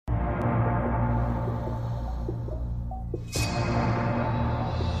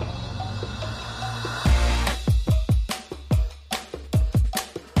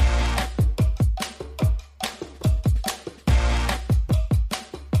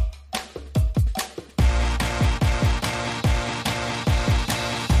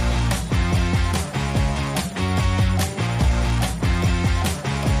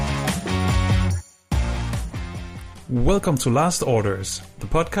Welcome to Last Orders, the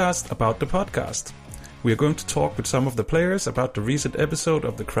podcast about the podcast. We are going to talk with some of the players about the recent episode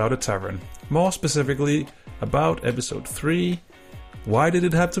of The Crowded Tavern. More specifically, about episode 3, Why Did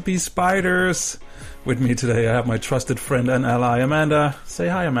It Have to Be Spiders? With me today I have my trusted friend and ally Amanda. Say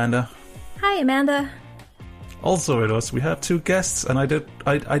hi, Amanda. Hi, Amanda. Also with us we have two guests, and I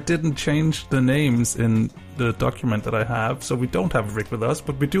didn't change the names in the document that I have, so we don't have Rick with us,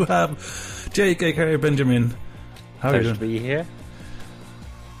 but we do have Jake, aka Benjamin. How are you doing? To be here.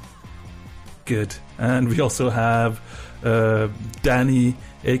 Good. And we also have Danny,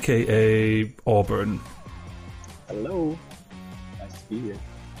 aka Auburn. Hello. Nice to be here.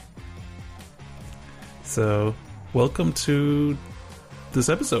 So, welcome to this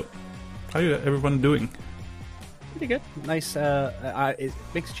episode. How are you everyone doing? Pretty good. Nice. It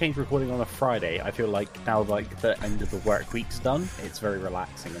makes a change recording on a Friday. I feel like now, like the end of the work week's done, it's very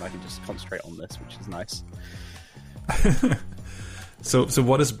relaxing, and I can just concentrate on this, which is nice. So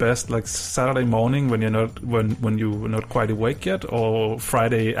what is best, like Saturday morning when you're not quite awake yet, or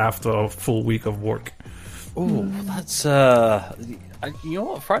Friday after a full week of work? Oh, that's you know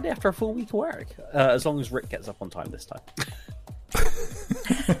what? Friday after a full week of work, as long as Rick gets up on time this time.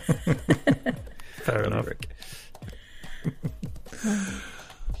 Fair enough. Rick.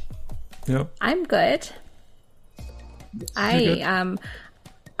 Yeah, I'm good. You're good?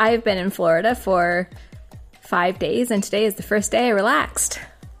 I've been in Florida for 5 days, and today is the first day I relaxed.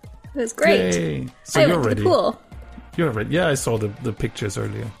 It was great. Yay. So I you're went to ready. the pool. You're ready. Yeah, I saw the pictures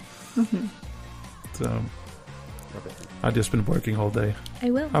earlier. Mm-hmm. So I've just been working all day.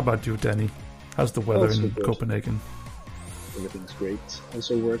 I will. How about you, Danny? How's the weather Also in good. Copenhagen? Everything's great.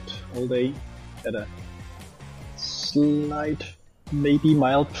 Also worked all day. Had a slight, maybe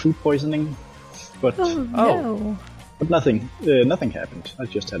mild food poisoning, but No. nothing happened. I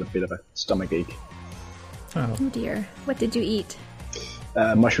just had a bit of a stomach ache. Oh, Oh dear. What did you eat?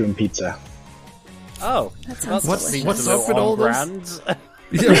 Mushroom pizza. Oh, That sounds What's- delicious. what's up with all those- brands?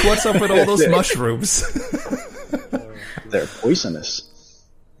 yeah. What's up with all those mushrooms? They're poisonous.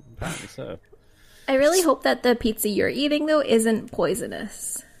 Apparently so. I really hope that the pizza you're eating though isn't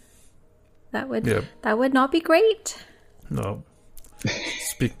poisonous. That would not be great. No.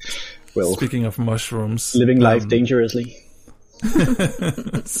 Well, Speaking of mushrooms, living life dangerously.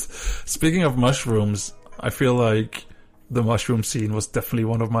 Speaking of mushrooms, I feel like the mushroom scene was definitely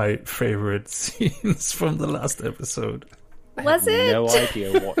one of my favorite scenes from the last episode. Was it? No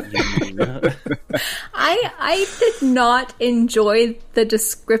idea what you mean. I did not enjoy the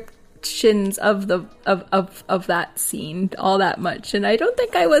descriptions of the of that scene all that much, and I don't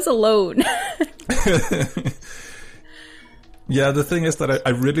think I was alone. Yeah, the thing is that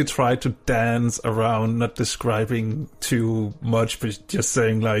I really tried to dance around not describing too much, but just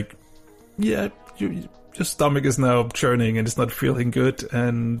saying like, yeah, your stomach is now churning and it's not feeling good,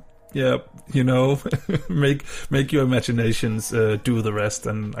 and yeah, you know, make your imaginations do the rest,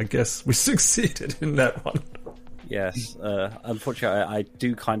 and I guess we succeeded in that one. Yes, unfortunately, I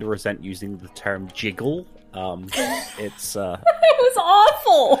do kind of resent using the term jiggle. It's It was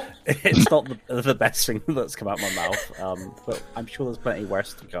awful. it's not the best thing that's come out of my mouth, but I'm sure there's plenty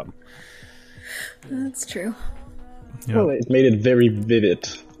worse to come. That's true. Yeah. Well, it made it very vivid,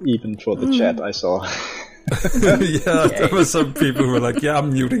 even for the chat I saw. Yeah, there were some people who were like, yeah,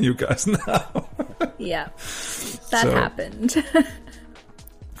 I'm muting you guys now. Yeah, that happened.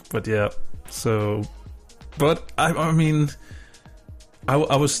 But yeah, so, but I mean, I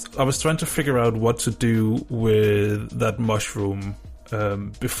was trying to figure out what to do with that mushroom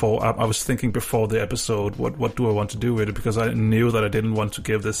before. I was thinking before the episode, what do I want to do with it? Because I knew that I didn't want to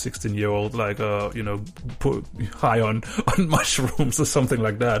give this 16-year-old like put high on mushrooms or something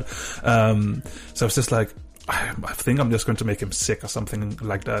like that. So I was just like, I think I'm just going to make him sick or something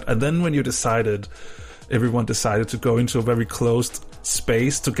like that. And then when everyone decided to go into a very closed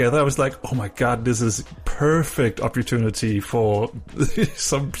space together, I was like, oh my god, this is perfect opportunity for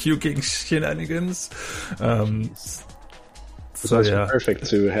some puking shenanigans. It's also perfect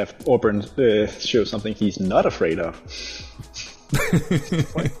to have Auburn show something he's not afraid of.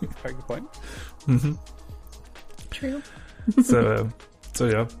 Very good point. True. So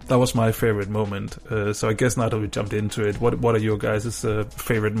yeah, that was my favorite moment. So I guess now that we jumped into it, what are your guys'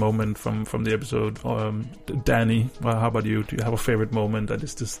 favorite moment from the episode? Danny, how about you? Do you have a favorite moment that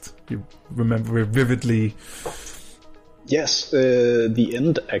is just you remember vividly? Yes, the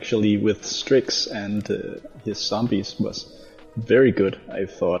end actually with Strix and his zombies was very good. I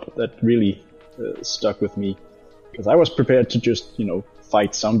thought that really stuck with me, because I was prepared to just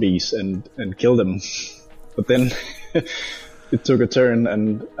fight zombies and kill them, but then it took a turn,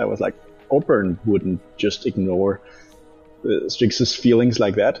 and I was like, Auburn wouldn't just ignore Strix's feelings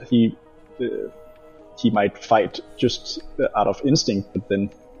like that. He might fight just out of instinct, but then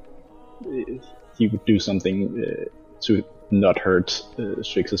he would do something to not hurt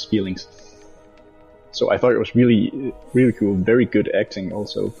Strix's feelings. So I thought it was really, really cool. Very good acting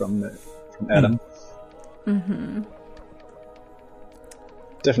also from Adam. Mm-hmm.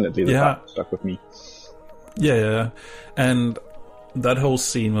 Definitely the part stuck with me. Yeah. And that whole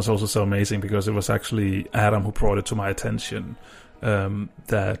scene was also so amazing because it was actually Adam who brought it to my attention,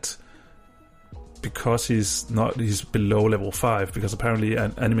 that because he's below level 5, because apparently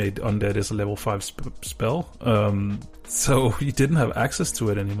Animate Undead is a level 5 spell, so he didn't have access to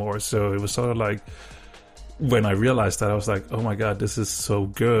it anymore. So it was sort of like, when I realized that, I was like, oh my god, this is so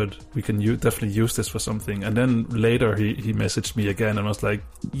good. We can definitely use this for something. And then later he messaged me again and was like,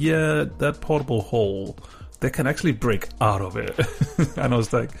 yeah, that portable hole, they can actually break out of it. And I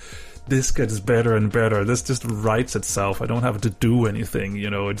was like, this gets better and better. This just writes itself. I don't have to do anything,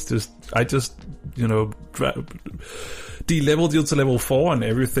 it's just, I just, de-leveled you to level 4 and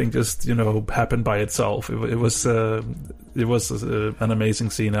everything just, happened by itself. It was an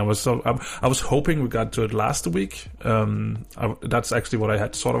amazing scene. I was hoping we got to it last week. That's actually what I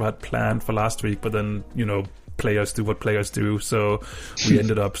had planned for last week, but then, players do what players do, so we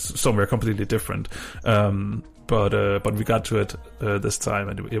ended up somewhere completely different. But we got to it this time,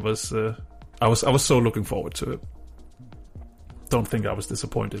 and it was I was so looking forward to it. Don't think I was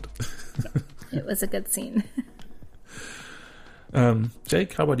disappointed. It was a good scene.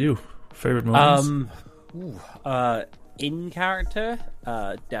 Jake, how about you? Favorite moments? In character,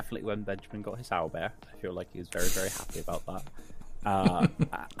 definitely when Benjamin got his owlbear. I feel like he was very, very happy about that.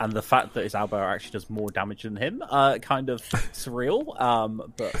 And the fact that his owlbear actually does more damage than him, kind of surreal.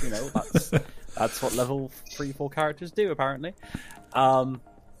 But that's what level 3-4 characters do, apparently.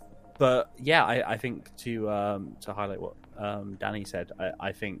 But yeah, I think to highlight what Danny said,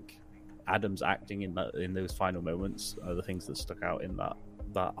 I think Adam's acting in those final moments are the things that stuck out in that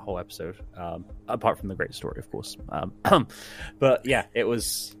whole episode. Apart from the great story, of course. But yeah, it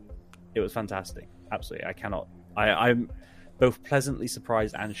was fantastic. Absolutely, I'm both pleasantly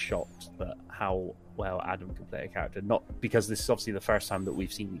surprised and shocked at how well Adam can play a character. Not because this is obviously the first time that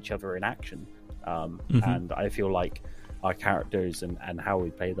we've seen each other in action, and I feel like our characters and how we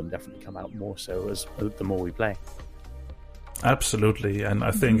play them definitely come out more so as the more we play. Absolutely, and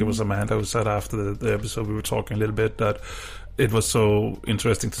I think it was Amanda who said after the episode we were talking a little bit that it was so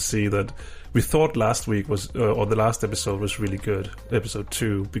interesting to see that we thought last week was, or the last episode was really good, episode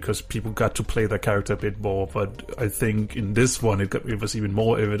 2, because people got to play their character a bit more. But I think in this one, it was even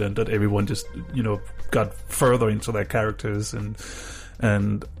more evident that everyone just, got further into their characters,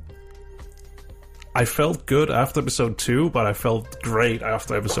 and I felt good after episode 2, but I felt great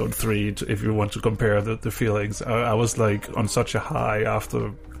after episode 3. If you want to compare the feelings, I was like on such a high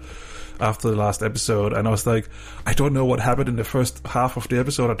after the last episode, and I was like, I don't know what happened in the first half of the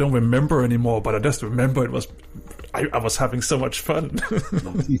episode. I don't remember anymore, but I just remember I was having so much fun.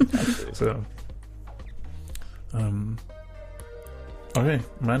 So, okay,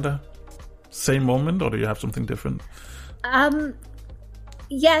 Amanda, same moment, or do you have something different?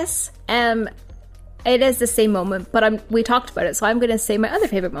 Yes, it is the same moment, but we talked about it, so I'm going to say my other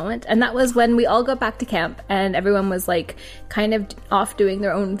favorite moment, and that was when we all got back to camp and everyone was like kind of off doing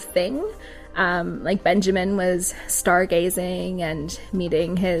their own thing. Like Benjamin was stargazing and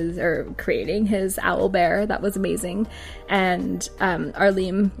creating his owl bear. That was amazing. And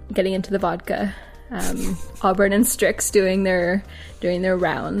Arlene getting into the vodka. Auburn and Strix doing their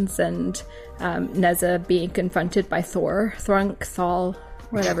rounds, and Neza being confronted by Thor,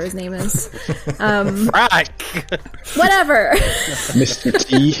 whatever his name is. Frank! Whatever! Mr.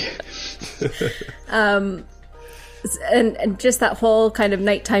 T. And just that whole kind of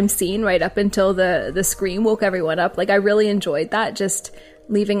nighttime scene right up until the scream woke everyone up. Like, I really enjoyed that. Just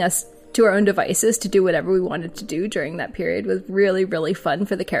leaving us to our own devices to do whatever we wanted to do during that period was really, really fun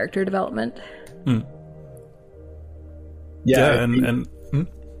for the character development. Yeah,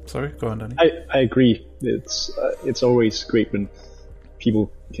 sorry, go on, Danny. I agree. It's always great when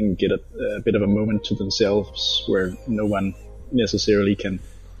people can get a bit of a moment to themselves where no one necessarily can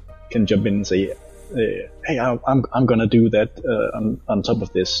jump in and say, hey, I'm gonna do that on top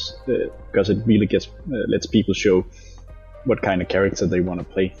of this, because it really lets people show what kind of character they want to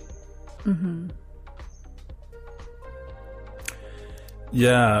play. Mm-hmm.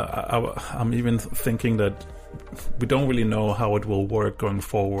 Yeah, I'm even thinking that we don't really know how it will work going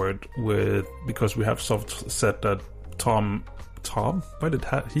forward because we have said that Tom Tom? Where did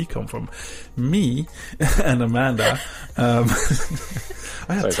he come from? Me and Amanda.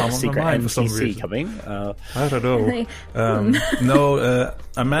 I had Tom on my mind for some reason. Coming. I don't know. No,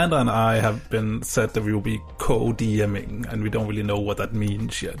 Amanda and I have been said that we will be co-DMing, and we don't really know what that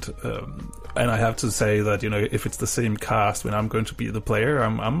means yet. And I have to say that, you know, if it's the same cast when I'm going to be the player,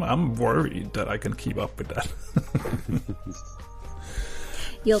 I'm worried that I can keep up with that.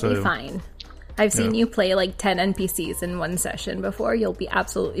 You'll be fine. I've seen you play like 10 NPCs in one session before. You'll be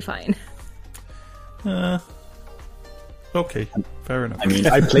absolutely fine. Okay, fair enough. I mean,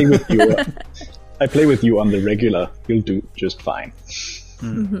 I play with you. I play with you on the regular. You'll do just fine.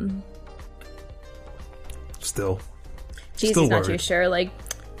 Mm-hmm. Still Jeez, he's not too sure. Like,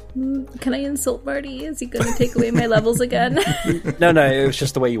 can I insult Marty? Is he going to take away my levels again? No, it was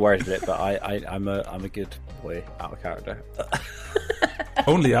just the way you worded it. But I'm a good boy out of character.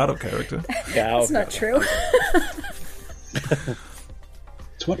 Only out of character. Yeah, that's not true.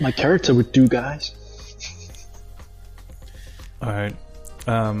 It's what my character would do, guys. All right.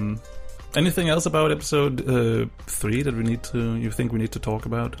 Anything else about episode 3 that you think we need to talk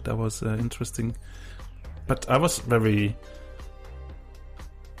about? That was interesting. But I was very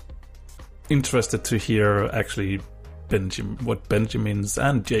interested to hear actually what Benjamin's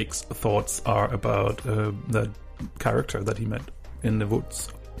and Jake's thoughts are about that character that he met in the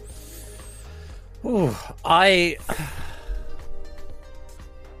woods.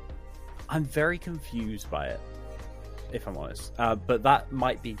 I'm very confused by it, if I'm honest. But that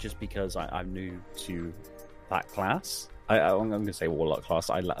might be just because I'm new to that class. I'm going to say Warlock class.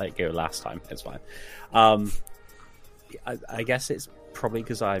 I let it go last time. It's fine. I guess it's probably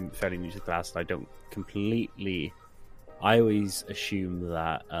because I'm fairly new to the class and I don't completely... I always assume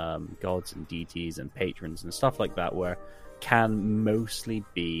that gods and deities and patrons and stuff like that can mostly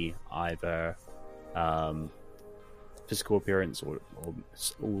be either physical appearance or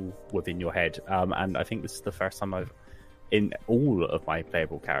all within your head. And I think this is the first time in all of my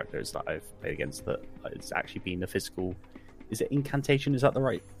playable characters that I've played against, that it's actually been a physical... Is it incantation? Is that the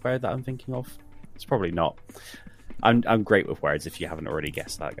right word that I'm thinking of? It's probably not. I'm great with words if you haven't already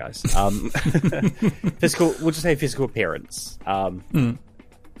guessed that, guys. Physical, we'll just say physical appearance.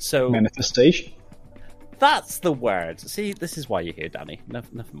 So manifestation. That's the word. See, this is why you're here, Danny.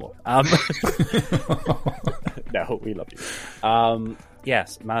 Nothing more. No, we love you.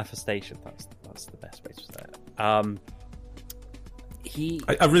 Yes, manifestation. That's the best way to say it.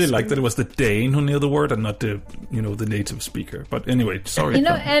 I really like that it was the Dane who knew the word and not the native speaker. But anyway, sorry.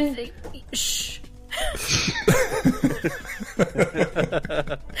 And shh.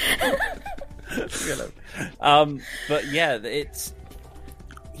 But yeah,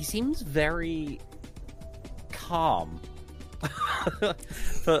 he seems very calm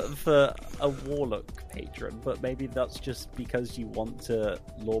for a warlock patron, but maybe that's just because you want to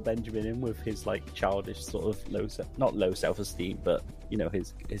lure Benjamin in with his like childish sort of not low self-esteem, but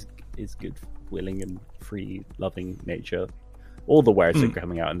his good willing and free loving nature. All the words are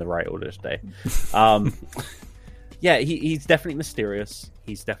coming out in the right order today. Yeah, he's definitely mysterious.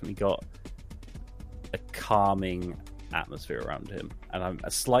 He's definitely got a calming atmosphere around him. And I'm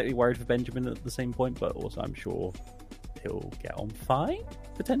slightly worried for Benjamin at the same point, but also I'm sure he'll get on fine,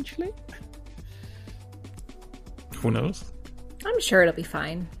 potentially. Who knows? I'm sure it'll be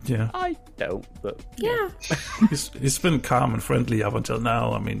fine. Yeah. I don't, but... Yeah. He's been calm and friendly up until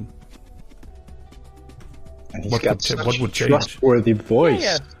now, I mean... And he's what would change? Trustworthy voice.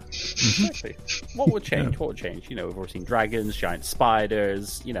 Yeah. Exactly. What would change? What would change? We've already seen dragons, giant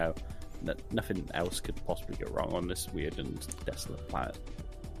spiders. Nothing else could possibly go wrong on this weird and desolate planet.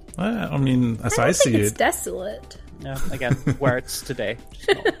 I mean, as I see it's it, desolate. Yeah. Again, where it's today.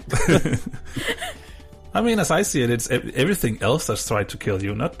 I mean, as I see it, it's everything else that's tried to kill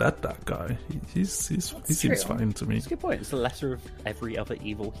you, not that guy. He seems fine to me. That's a good point. It's the lesser of every other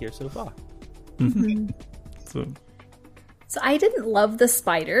evil here so far. Mm-hmm. So I didn't love the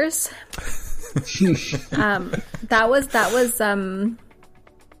spiders. That was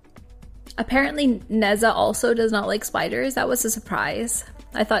apparently Neza also does not like spiders. That was a surprise.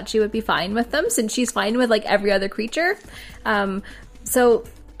 I thought she would be fine with them since she's fine with like every other creature. That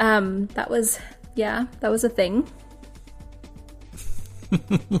was a thing.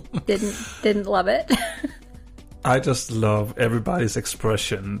 Didn't love it. I just love everybody's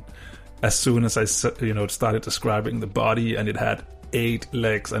expression as soon as I started describing the body and it had 8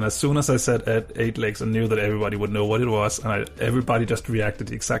 legs, and as soon as I said 8 legs, I knew that everybody would know what it was, and everybody just reacted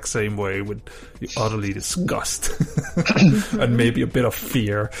the exact same way with the utterly disgust and maybe a bit of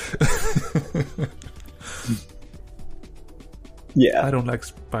fear. Yeah, I don't like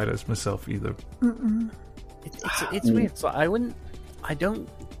spiders myself either. It's weird. So I don't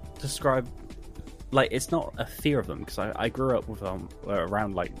describe, like, it's not a fear of them, because I grew up with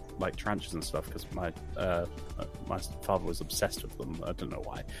around like tarantulas and stuff, because my father was obsessed with them. I don't know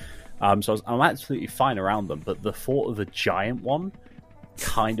why. So I'm absolutely fine around them, but the thought of a giant one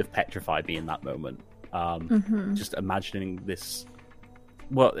kind of petrified me in that moment. Just imagining this.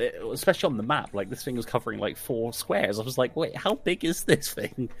 Well, especially on the map, like, this thing was covering like 4 squares. I was like, wait, how big is this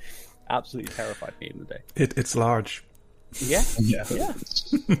thing? Absolutely terrified me in the day. It's large. Yeah.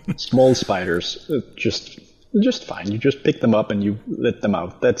 Small spiders, just fine. You just pick them up and you let them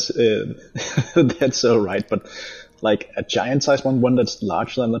out. That's that's all right. But like a giant-sized one that's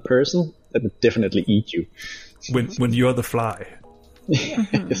larger than a person, that would definitely eat you. When you're the fly.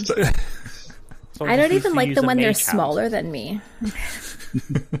 So I don't even like them when they're mage hand. smaller than me.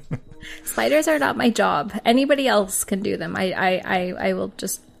 Spiders are not my job. Anybody else can do them. I will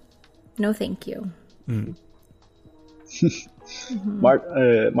just, no thank you.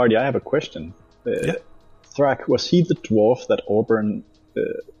 Marty, I have a question. Thrak, was he the dwarf that Auburn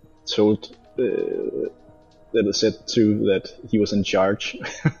told that it said to that he was in charge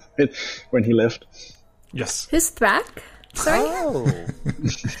when he left? Yes. Who's Thrak? Sorry? Oh.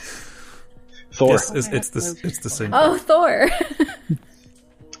 Thor. Yes, it's the same. Oh, Thor.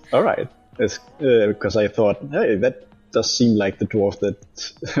 All right. Because I thought, hey, that does seem like the dwarf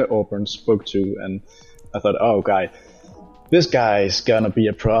that Auburn spoke to, and I thought, oh, this guy's gonna be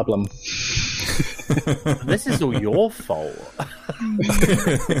a problem. This is all your fault.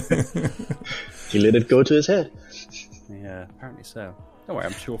 He let it go to his head. Yeah, apparently so. Don't worry,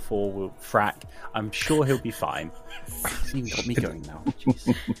 I'm sure Thor will frack. I'm sure he'll be fine. He's even got me going now.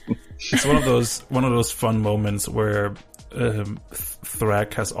 Jeez. It's one of those fun moments where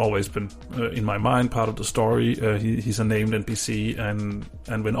Thrak has always been in my mind part of the story. He's a named NPC, and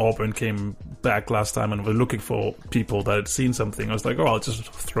when Auburn came back last time and we're looking for people that had seen something, I was like, oh, I'll just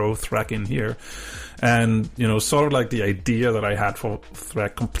throw Thrak in here. And, sort of like the idea that I had for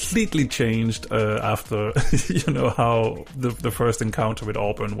Thrak completely changed after, how the first encounter with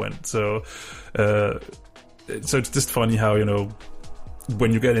Auburn went. So it's just funny how,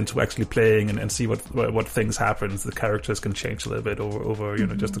 when you get into actually playing and see what things happen, the characters can change a little bit over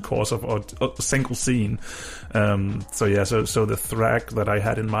just the course of a single scene. So the Thrak that I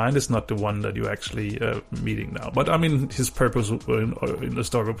had in mind is not the one that you're actually meeting now. But I mean, his purpose in the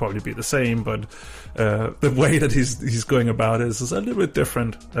story will probably be the same, but the way that he's going about it is a little bit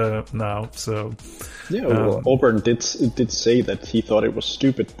different now. So yeah, Auburn did say that he thought it was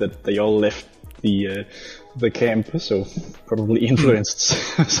stupid that they all left the camp, so probably influenced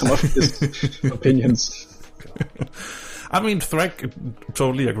some of his opinions. I mean, Thrak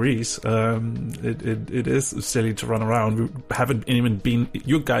totally agrees. It is silly to run around. You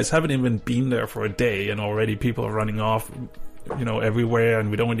guys haven't even been there for a day, and already people are running off, everywhere, and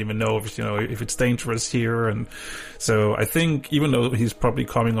we don't even know if it's dangerous here. And so I think, even though he's probably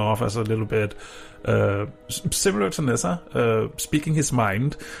coming off as a little bit similar to Nessa, speaking his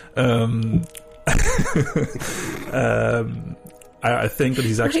mind. I think that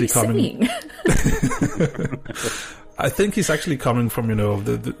he's actually coming. I think he's actually coming from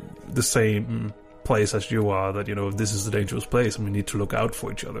the same place as you are. That this is a dangerous place and we need to look out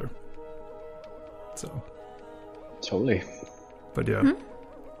for each other. So totally. But yeah,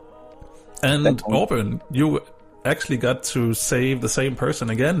 and Auburn, you actually got to save the same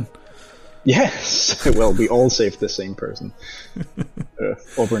person again. Yes, well, we all saved the same person.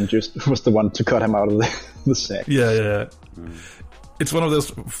 Auburn just was the one to cut him out of the sack. Yeah. It's one of those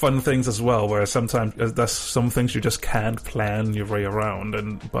fun things as well, where sometimes there's some things you just can't plan your way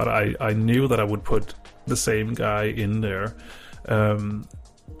around. But I knew that I would put the same guy in there, and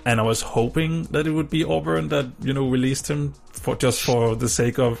I was hoping that it would be Auburn that released him for the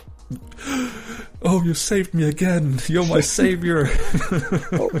sake of. Oh, you saved me again! You're my savior.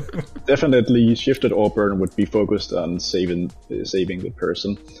 Well, definitely, shifted Auburn would be focused on saving the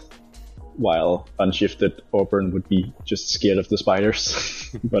person, while unshifted Auburn would be just scared of the spiders,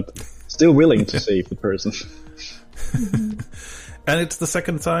 but still willing to save the person. And it's the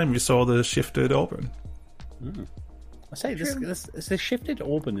second time you saw the shifted Auburn. I say this shifted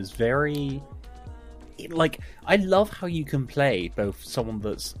Auburn is very, like, I love how you can play both someone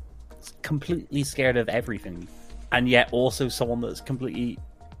that's completely scared of everything, and yet also someone that's completely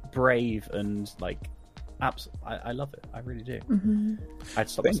brave and like I love it. I really do. I'd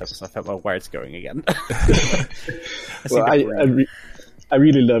stop myself because I felt like where it's going again. Well, I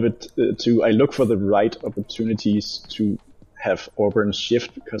really love it too. I look for the right opportunities to have Auburn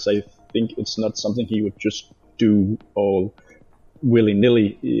shift, because I think it's not something he would just do all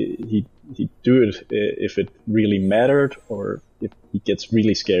willy-nilly. He'd do it if it really mattered, or if he gets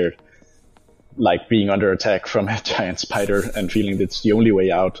really scared, like being under attack from a giant spider and feeling that's the only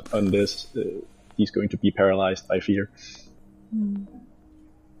way out unless he's going to be paralyzed by fear.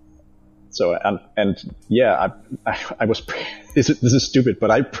 So and yeah, I was this is stupid,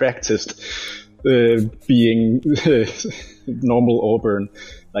 but I practiced being normal Auburn,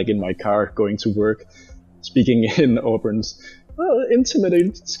 like in my car going to work, speaking in Auburn's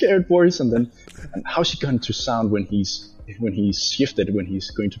intimidated, scared voice, and how's he going to sound when he's shifted, when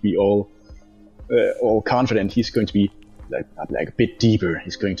he's going to be all confident. He's going to be like a bit deeper.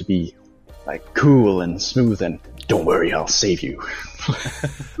 He's going to be like cool and smooth and don't worry, I'll save you.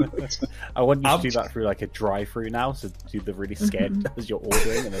 I want you to do that through like a drive-through now, so do the really scared as you're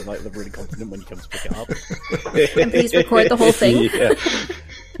ordering, and then like the really confident when you come to pick it up. And please record the whole thing. Yeah.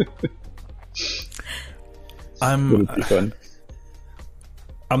 It'll be fun.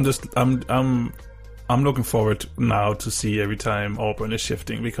 I'm looking forward now to see every time Auburn is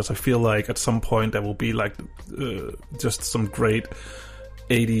shifting, because I feel like at some point there will be like just some great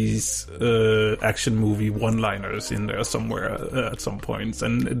 80s action movie one-liners in there somewhere at some points,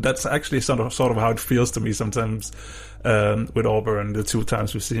 and that's actually sort of how it feels to me sometimes with Auburn. The 2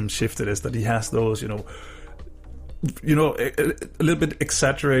 times we've seen him shifted is that he has those, a little bit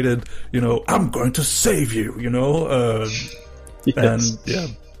exaggerated, I'm going to save you, Yes. and yeah.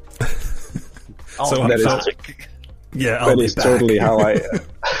 That is totally how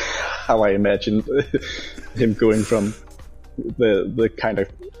I imagine him going from the kind of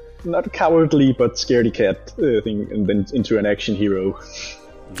not cowardly but scaredy cat thing, and then into an action hero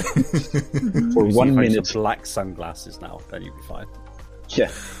for 1 minute. Some black sunglasses now, then you'll be fine.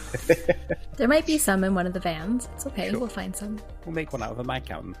 Yeah. There might be some in one of the vans. It's okay. Sure. We'll find some. We'll make one out of a mag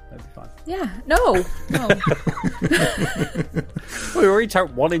mountain. That'll be fine. Yeah. No. We already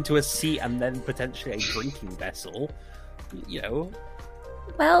turned one into a seat and then potentially a drinking vessel.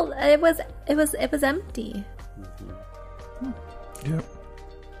 Well, it was empty. Yep.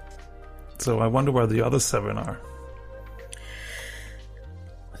 So I wonder where the other 7 are.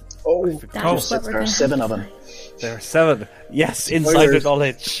 There are 7 of them. There are 7. Yes, insider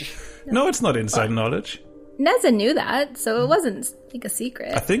knowledge. No, it's not inside knowledge. Neza knew that, so it wasn't like a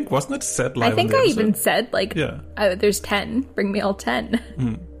secret. I think, wasn't it said live? I think I even said there's 10. Bring me all 10.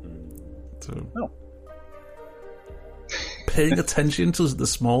 So, paying attention to the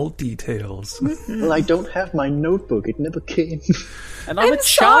small details. Well, I don't have my notebook. It never came. And I'm a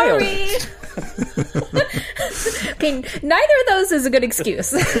child. Okay, neither of those is a good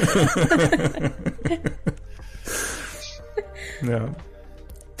excuse. Yeah.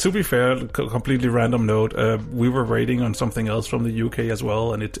 To be fair, completely random note, we were raiding on something else from the UK as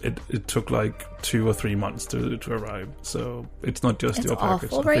well, and it took like 2 or 3 months to arrive. So it's not just your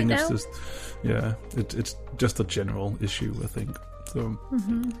package. I think it's just, it's just a general issue, I think. So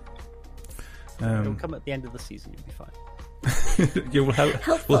it'll come at the end of the season. You'll be fine. You will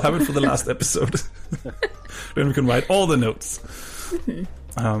have we'll have it for the last episode. Then we can write all the notes.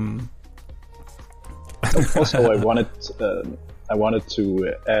 Also, I wanted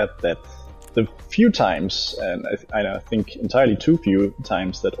to add that the few times, and I think entirely too few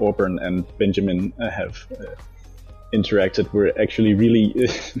times, that Auburn and Benjamin have interacted were actually really,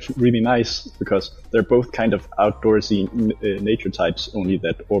 really nice, because they're both kind of outdoorsy nature types, only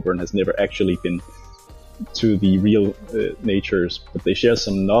that Auburn has never actually been to the real natures, but they share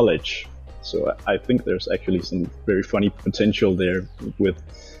some knowledge. So I think there's actually some very funny potential there with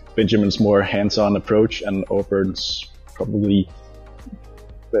Benjamin's more hands-on approach and Auburn's probably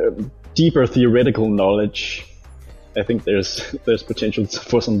deeper theoretical knowledge. I think there's potential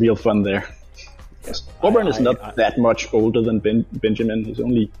for some real fun there. Yes. Auburn is not that much older than Benjamin.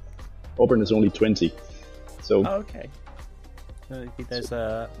 Auburn is only 20. So okay. There's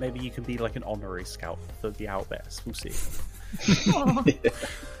maybe you can be like an honorary scout for the Outbears. We'll see. Yeah.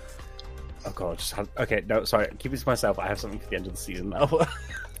 Oh god, okay, no, sorry, keep it to myself. I have something for the end of the season now.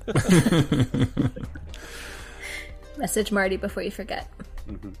 Message Marty before you forget.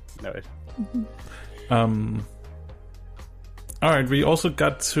 Noted. Alright, we also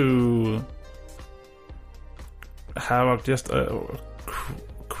got to have just a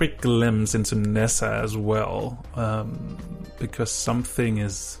quick glimpse into Nessa as well, because something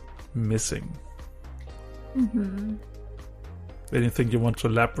is missing. Anything you want to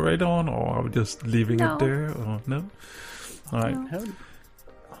elaborate on, or are we just leaving it there? Or no? All right. No.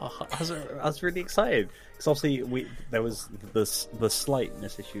 I was really excited because obviously there was the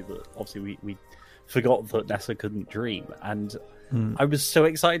slightness issue that obviously we forgot that Nessa couldn't dream, and I was so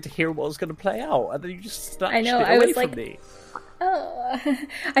excited to hear what was going to play out, and then you just snatched it away from me. Oh,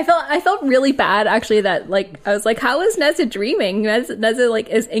 I felt really bad actually that like I was like, how is Neza dreaming? Neza like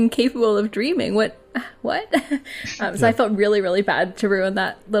is incapable of dreaming. What? So I felt really bad to ruin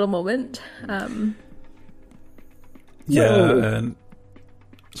that little moment. And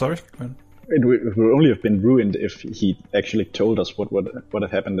sorry. Go ahead. It would only have been ruined if he actually told us what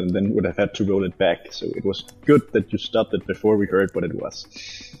had happened, and then would have had to roll it back. So it was good that you stopped it before we heard what it was.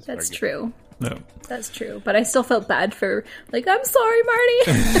 That's true. No. That's true, but I still felt bad for, like, I'm sorry, Marty.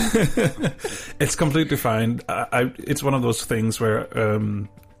 It's completely fine. It's one of those things where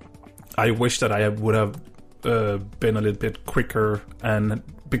I wish that I would have been a little bit quicker, and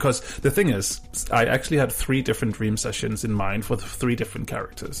because the thing is, I actually had 3 different dream sessions in mind for the 3 different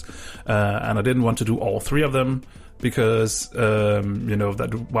characters, and I didn't want to do all 3 of them because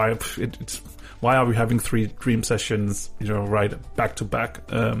why are we having 3 dream sessions, right back to back?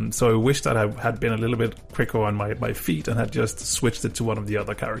 So I wish that I had been a little bit quicker on my feet and had just switched it to one of the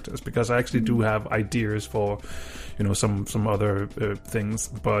other characters, because I actually do have ideas for, some other things,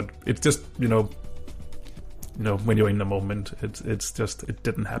 but it's just, when you're in the moment, it's just, it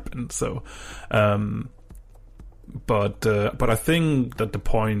didn't happen. So, but I think that the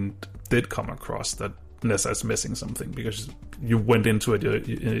point did come across that Neza is missing something, because you went into it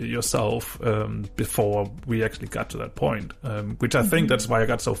yourself before we actually got to that point, which I think that's why I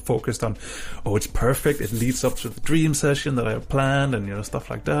got so focused on, it's perfect, it leads up to the dream session that I have planned, and stuff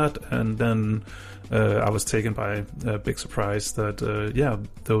like that. And then I was taken by a big surprise that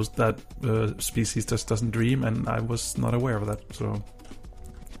that species just doesn't dream, and I was not aware of that. So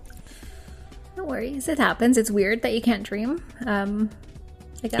no worries, it happens. It's weird that you can't dream, I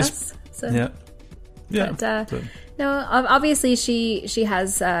guess. But no, obviously she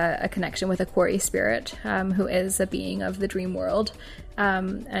has a connection with a quarry spirit, who is a being of the dream world,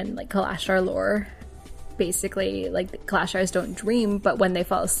 and like Kalashtar lore, basically, like, the Kalashars don't dream, but when they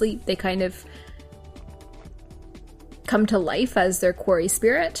fall asleep, they kind of come to life as their quarry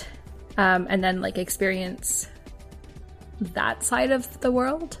spirit, and then like experience that side of the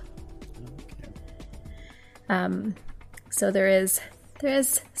world. So there is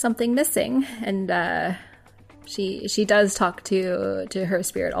something missing, and she does talk to her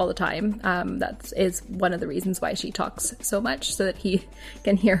spirit all the time. That is one of the reasons why she talks so much, so that he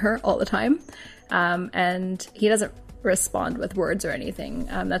can hear her all the time. And he doesn't respond with words or anything.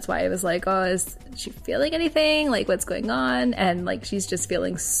 That's why I was like, is she feeling anything? Like, what's going on? And like, she's just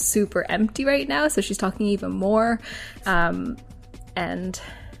feeling super empty right now, so she's talking even more. And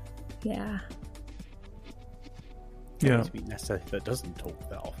yeah. Yeah. To be necessary that doesn't talk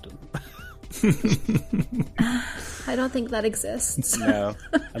that often. I don't think that exists. No,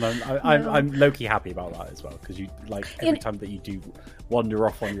 and I'm low-key happy about that as well, because you, like, every time that you do wander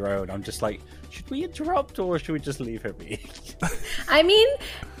off on your own, I'm just like, should we interrupt or should we just leave her be? I mean,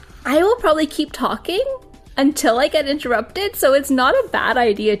 I will probably keep talking until I get interrupted, so it's not a bad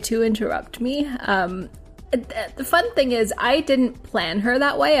idea to interrupt me. The fun thing is, I didn't plan her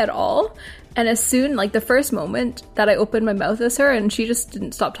that way at all. And as soon, like, the first moment that I opened my mouth as her and she just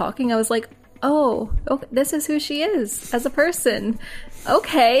didn't stop talking, I was like, oh, okay, this is who she is as a person.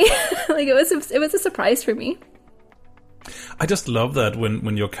 Okay. Like, it was a surprise for me. I just love that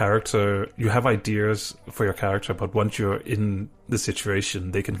when your character, you have ideas for your character, but once you're in the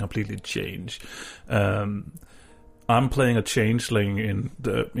situation, they can completely change. I'm playing a changeling in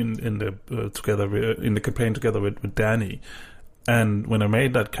the campaign together with Danny. And when I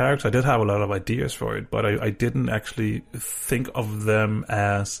made that character, I did have a lot of ideas for it, but I didn't actually think of them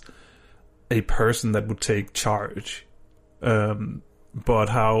as a person that would take charge. But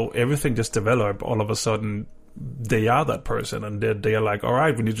how everything just developed, all of a sudden, they are that person, and they are like, all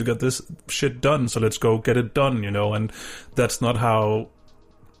right, we need to get this shit done, so let's go get it done, and that's not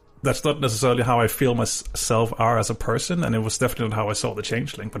necessarily how I feel myself are as a person, and it was definitely not how I saw the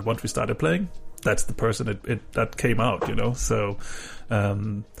changeling. But once we started playing, that's the person that came out, So,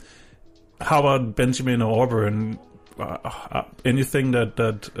 how about Benjamin or Auburn? Anything that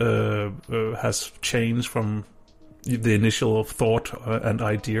has changed from the initial thought and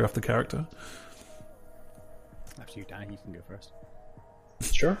idea of the character? After you, Danny, you can go first.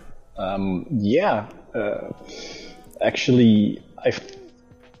 Sure. Actually,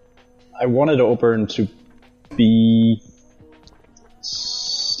 I wanted Auburn to be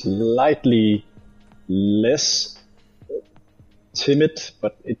slightly less timid,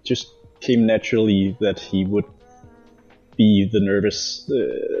 but it just came naturally that he would be the nervous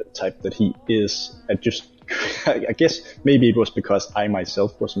type that he is. I guess maybe it was because I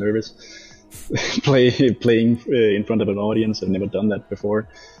myself was nervous playing in front of an audience. I've never done that before,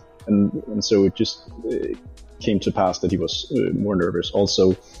 and so it just came to pass that he was more nervous.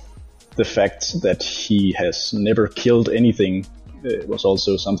 Also, the fact that he has never killed anything was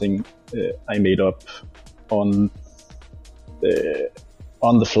also something I made up on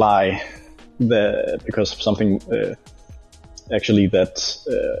the fly, because of something actually that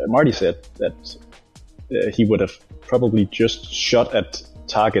Marty said, that he would have probably just shot at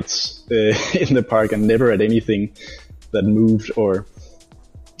targets in the park and never at anything that moved or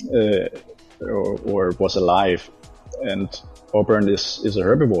was alive. And Auburn is a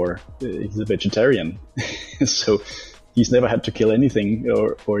herbivore. He's a vegetarian, so he's never had to kill anything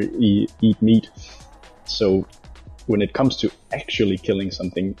or eat meat. So when it comes to actually killing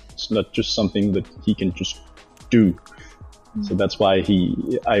something, it's not just something that he can just do. So that's why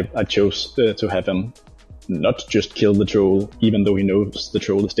I chose to have him not just kill the troll, even though he knows the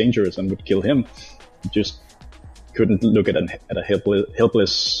troll is dangerous and would kill him. He just couldn't look at a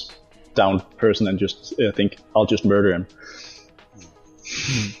helpless, down person and just think, I'll just murder him.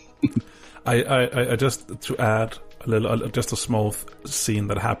 I just, to add just a small scene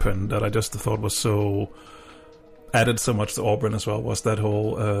that happened that I just thought was added so much to Auburn as well, was that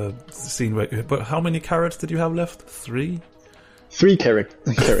whole scene where. But how many carrots did you have left? 3? 3 carrots.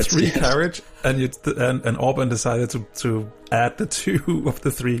 3 carrots, and Auburn decided to add the 2 of the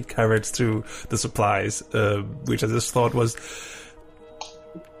 3 carrots to the supplies, which I just thought was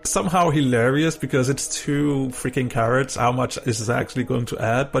somehow hilarious, because it's 2 freaking carrots. How much is this actually going to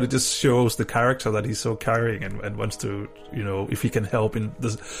add? But it just shows the character that he's so caring and wants to, if he can help in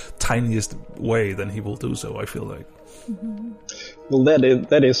the tiniest way, then he will do so, I feel like. Mm-hmm. Well,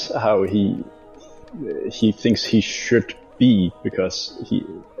 that is how he thinks he should be, because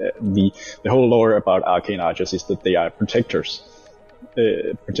the whole lore about arcane archers is that they are protectors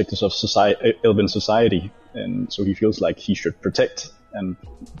of society, Elven society, and so he feels like he should protect. And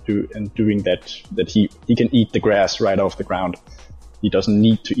doing that he can eat the grass right off the ground. He doesn't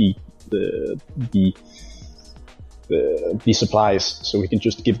need to eat the supplies, so he can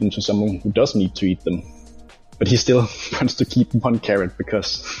just give them to someone who does need to eat them. But he still wants to keep 1 carrot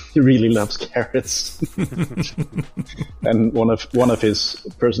because he really loves carrots. And one of his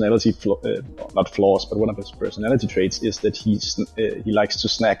personality not flaws, but one of his personality traits is that he likes to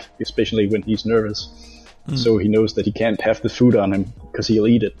snack, especially when he's nervous. So he knows that he can't have the food on him because he'll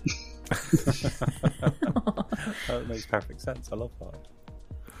eat it. That makes perfect sense. I love that.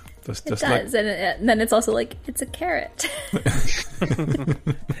 It does, and then it's also like, it's a carrot.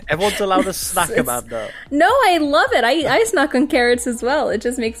 Everyone's allowed to snack about that. No, I love it. I snack on carrots as well. It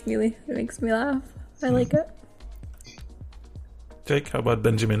just makes me laugh. I like it. Jake, how about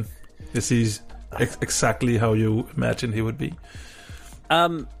Benjamin? Is he exactly how you imagined he would be?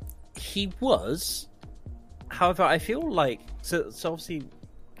 He was. However, I feel like so obviously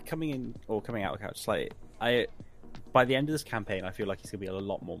coming out of Couch, like by the end of this campaign, I feel like he's gonna be a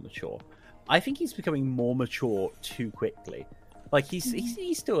lot more mature. I think he's becoming more mature too quickly. Like he's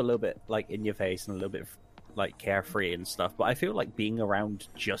still a little bit like in your face and a little bit like carefree and stuff. But I feel like being around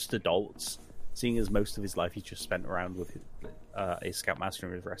just adults, seeing as most of his life he's just spent around with his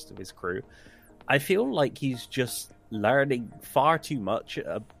Scoutmaster and the rest of his crew, I feel like he's just learning far too much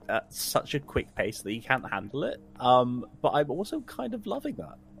at such a quick pace that he can't handle it. But I'm also kind of loving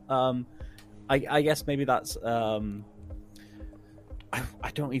that. I guess maybe that's I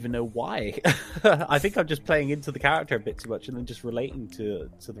don't even know why. I think I'm just playing into the character a bit too much and then just relating to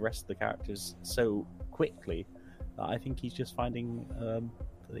the rest of the characters so quickly that I think he's just finding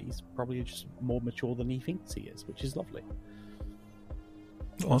that he's probably just more mature than he thinks he is, which is lovely.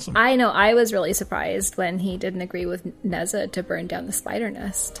 Awesome. I know, I was really surprised when he didn't agree with Neza to burn down the spider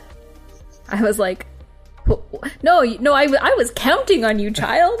nest. I was like, no, I was counting on you,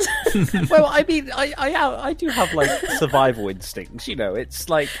 child. Well, I mean, I do have like survival instincts, you know. It's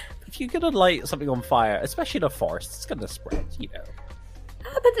like if you're gonna light something on fire, especially in a forest, it's gonna spread, you know.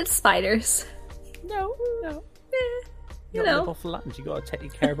 But it's spiders. No. You know, live off the land. You gotta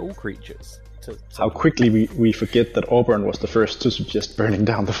take care of all creatures. How quickly we forget that Auburn was the first to suggest burning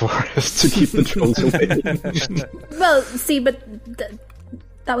down the forest to keep the trolls away. Well, see, but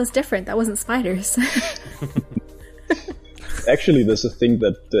that was different. That wasn't spiders. Actually, there's a thing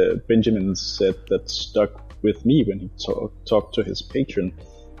that Benjamin said that stuck with me when he talked to his patron.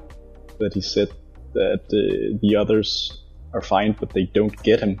 That he said that the others are fine, but they don't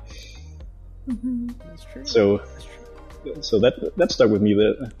get him. Mm-hmm. That's true. So that stuck with me.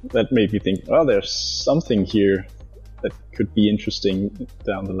 That made me think, oh, there's something here that could be interesting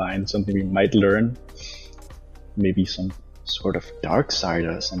down the line. Something we might learn. Maybe some sort of dark side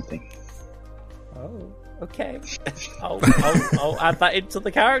or something. Oh, Okay. I'll add that into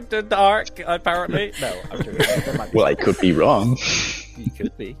the character arc, apparently. No, I'm joking. Well, I could be wrong. You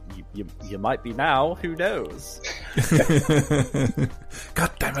could be. You might be now. Who knows?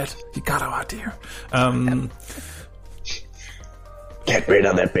 God damn it. You got our idea. Get rid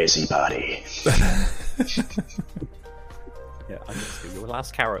of that busybody. Yeah, I'm just your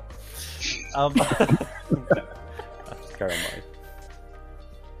last carrot. That's carry on, Mike.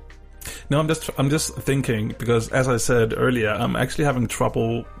 No, I'm just thinking, because as I said earlier, I'm actually having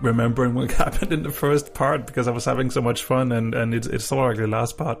trouble remembering what happened in the first part, because I was having so much fun, and it's sort of like the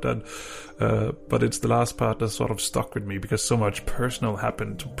last part that, but it's the last part that sort of stuck with me, because so much personal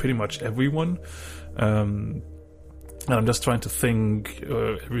happened to pretty much everyone. And I'm just trying to think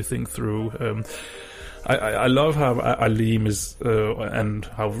everything through. I love how Aleem is, and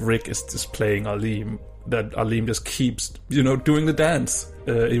how Rick is displaying Aleem. That Aleem just keeps, doing the dance,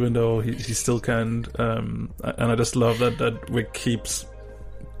 even though he still can't. And I just love that Rick keeps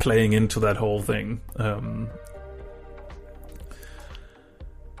playing into that whole thing.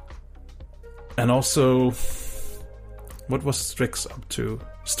 And also, what was Strix up to?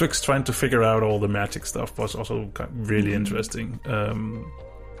 Strix trying to figure out all the magic stuff was also really interesting.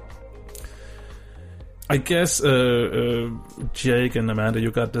 I guess, Jake and Amanda,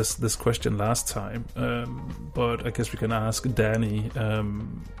 you got this question last time, but I guess we can ask Danny,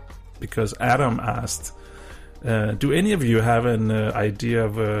 because Adam asked, do any of you have an idea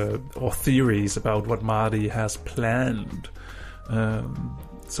of or theories about what Marty has planned?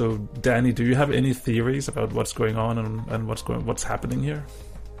 So, Danny, do you have any theories about what's going on and what's happening here?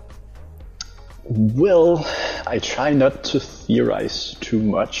 Well, I try not to theorize too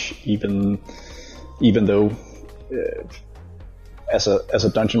much, even though, as a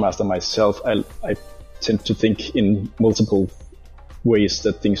dungeon master myself, I tend to think in multiple ways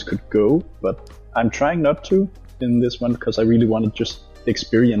that things could go, but I'm trying not to in this one, because I really want to just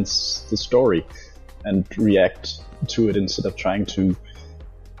experience the story and react to it instead of trying to,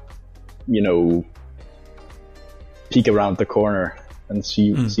 peek around the corner and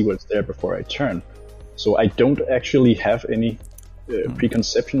see what's there before I turn. So I don't actually have any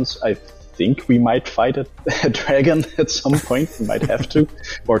preconceptions. I think we might fight a dragon at some point. We might have to,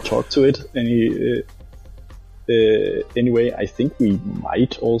 or talk to it. Anyway, I think we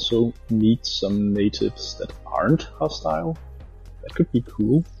might also meet some natives that aren't hostile. That could be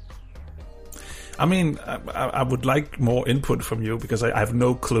cool. I mean, I would like more input from you, because I have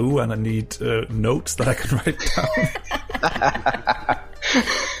no clue and I need notes that I can write down.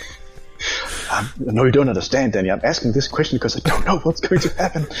 No, you don't understand, Danny. I'm asking this question because I don't know what's going to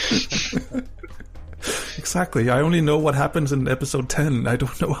happen. Exactly. I only know what happens in episode 10. I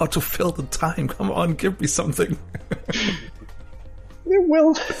don't know how to fill the time. Come on, give me something.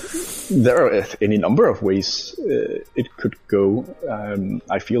 Well, there are any number of ways it could go.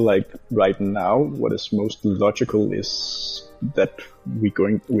 I feel like right now what is most logical is that we're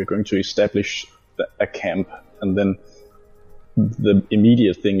going to establish a camp, and then the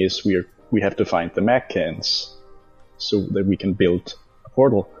immediate thing is we have to find the mag cans so that we can build a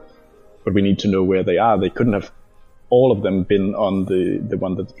portal. But we need to know where they are. They couldn't have all of them been on the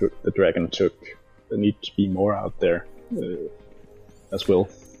one that the dragon took. There need to be more out there as well.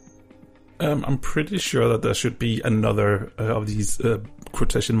 I'm pretty sure that there should be another of these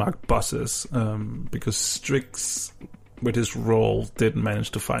quotation mark bosses, because Strix, with his roll, didn't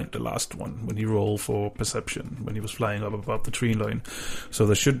manage to find the last one when he rolled for perception, when he was flying up above the tree line. So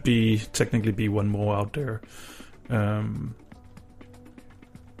there should technically be one more out there.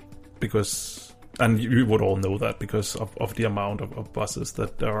 Because, and you would all know that because of the amount of buses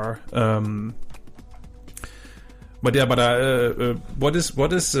that there are. What is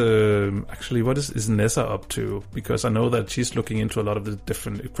Nessa up to? Because I know that she's looking into a lot of the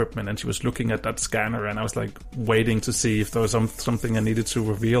different equipment, and she was looking at that scanner, and I was like waiting to see if there was something I needed to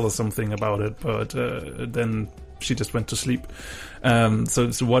reveal or something about it, but then she just went to sleep.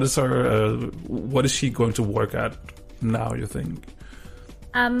 So what is what is she going to work at now, you think?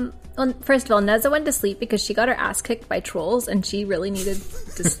 Well, first of all, Neza went to sleep because she got her ass kicked by trolls and she really needed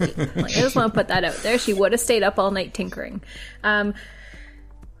to sleep. I just want to put that out there. She would have stayed up all night tinkering. But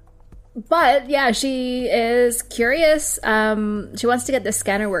yeah, she is curious. She wants to get the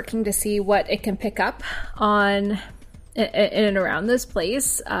scanner working to see what it can pick up on in and around this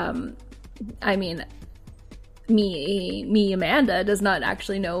place. I mean, me, Amanda, does not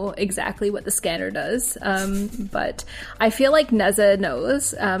actually know exactly what the scanner does, but I feel like Neza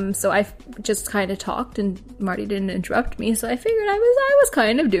knows, so I just kind of talked and Marty didn't interrupt me, so I figured I was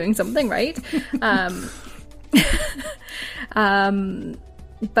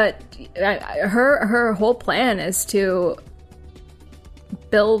but her whole plan is to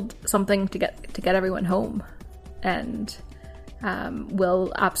build something to get everyone home, and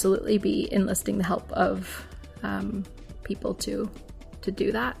will absolutely be enlisting the help of people to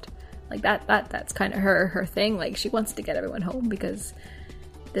do that. Like that's kind of her thing. Like, she wants to get everyone home because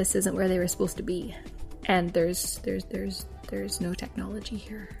this isn't where they were supposed to be, and there's no technology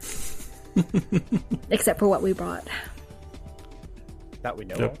here except for what we brought. That we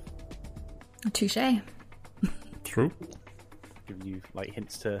know Yep. of. Touche. True. Give you like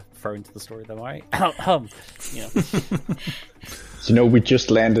hints to throw into the story, though, right? Yeah. You know, we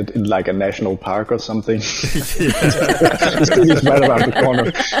just landed in like a national park or something. It's right around the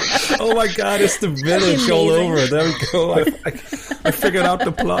corner. Oh my god, it's the village all over. There we go. I figured out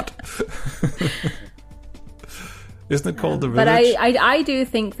the plot. Isn't it called the village? But I do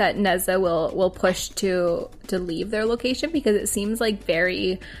think that Neza will push to leave their location, because it seems like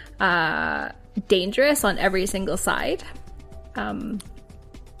very dangerous on every single side. Well,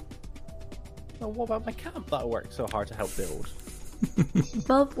 what about my camp that I worked so hard to help build?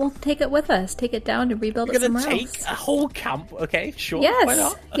 Well, we'll take it with us. Take it down and rebuild You're it gonna somewhere take else. a whole camp? Okay, sure. Yes. Why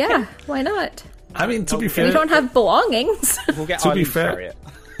not? Okay. Yeah. Why not? I mean, to be We fair, don't have belongings. We'll get To be Arlene's fair- chariot.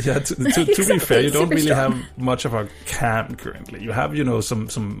 yeah. To be Exactly, fair, you don't super really strong. have much of a camp currently. You have, some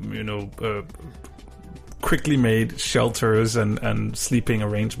quickly made shelters and sleeping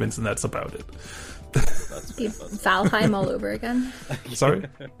arrangements, and that's about it. Valheim all over again. Sorry.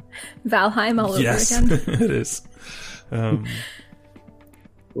 Valheim all over Yes, again. it is.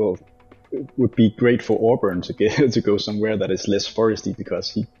 Well, it would be great for Auburn to go somewhere that is less foresty, because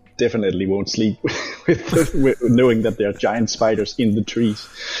he definitely won't sleep with knowing that there are giant spiders in the trees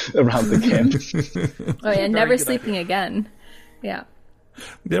around the camp. Oh yeah, never good sleeping again. Yeah.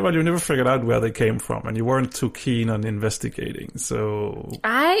 Yeah, but you never figured out where they came from, and you weren't too keen on investigating. So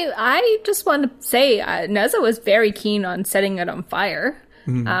I just want to say Neza was very keen on setting it on fire.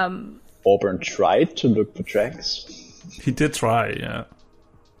 Auburn tried to look for tracks. he did try. Yeah.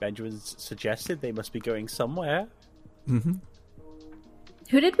 Benjamin suggested they must be going somewhere.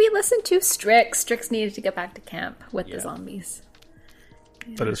 Who did we listen to? Strix. Strix needed to get back to camp with the zombies.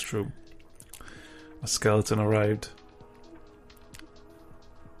 That is true. A skeleton arrived.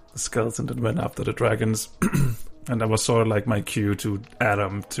 The skeleton that went after the dragons. And that was sort of like my cue to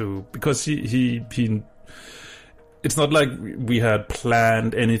Adam to, because he it's not like we had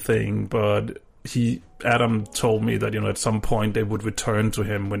planned anything, but Adam told me that, at some point they would return to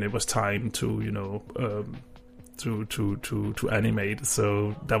him when it was time to, to animate.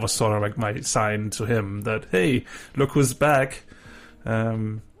 So that was sort of like my sign to him that, hey, look who's back.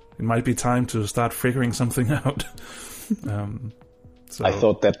 It might be time to start figuring something out. So I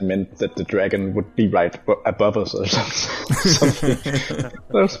thought that meant that the dragon would be right above us or something.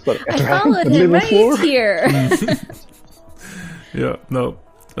 But a I dragon followed at him level right 4? here. yeah, no.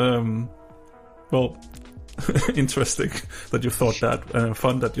 Well, interesting that you thought that.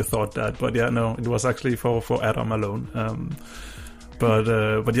 Fun that you thought that. But yeah, no, it was actually for Adam alone.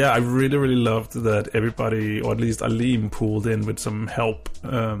 But yeah, I really, really loved that everybody, or at least Aleem, pulled in with some help.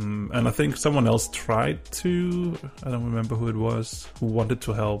 And I think someone else tried to. I don't remember who it was who wanted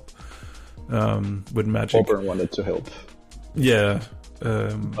to help with magic. Auburn wanted to help, Yeah.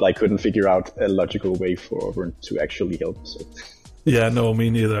 but I couldn't figure out a logical way for Auburn to actually help. So. Yeah, no, me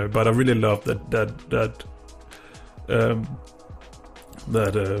neither. But I really loved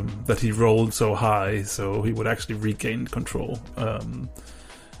that he rolled so high, so he would actually regain control.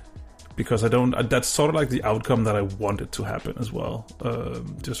 Because that's sort of like the outcome that I wanted to happen as well.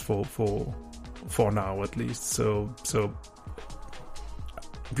 Just for now at least. So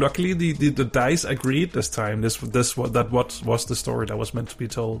luckily the dice agreed this time. That was the story that was meant to be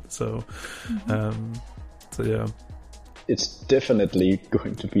told. So so yeah. It's definitely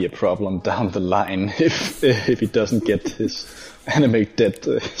going to be a problem down the line if he doesn't get his animate dead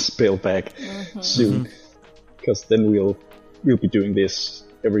spell back soon, because then we'll be doing this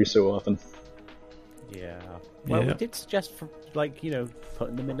every so often. Yeah. Well, Yeah. we did suggest for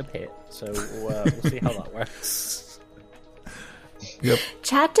putting them in a pit, so we'll see how that works. Yep.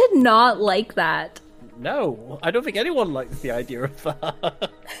 Chat did not like that. No, I don't think anyone likes the idea of that.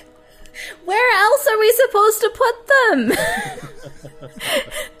 Where else are we supposed to put them?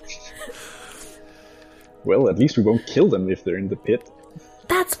 Well, at least we won't kill them if they're in the pit.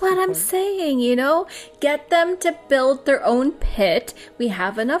 That's what I'm saying, Get them to build their own pit. We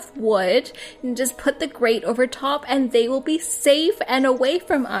have enough wood, and just put the grate over top, and they will be safe and away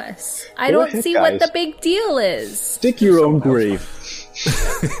from us. I Go don't ahead, see guys. what the big deal is. Dig your own grave.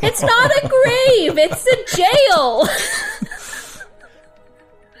 It's not a grave, it's a jail.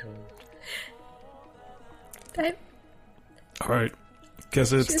 I'm All right.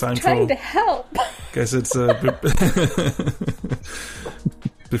 Guess it's just time trying for. to help. Guess it's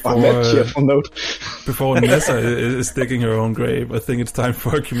before On that cheerful note. before Nessa is digging her own grave. I think it's time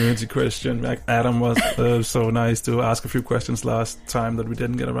for a community question. Like Adam was so nice to ask a few questions last time that we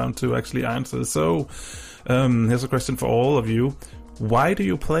didn't get around to actually answer. So here's a question for all of you: why do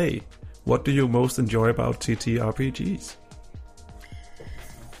you play? What do you most enjoy about TTRPGs?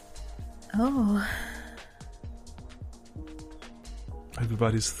 Oh.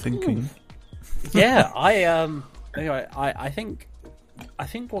 Everybody's thinking. Yeah, anyway, I think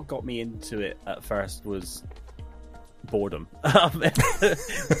what got me into it at first was boredom.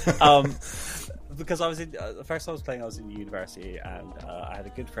 Because I was in the first time I was playing, I was in university, and I had a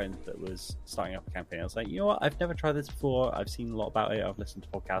good friend that was starting up a campaign. I was like, you know what, I've never tried this before. I've seen a lot about it. I've listened to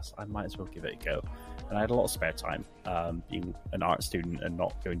podcasts. I might as well give it a go. And I had a lot of spare time, being an art student and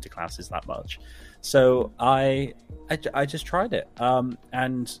not going to classes that much. So I just tried it,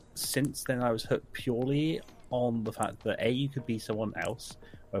 and since then I was hooked purely on the fact that you could be someone else,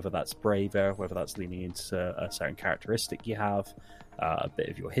 whether that's braver, whether that's leaning into a certain characteristic you have, a bit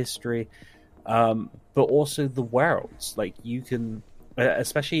of your history, but also the worlds. Like you can,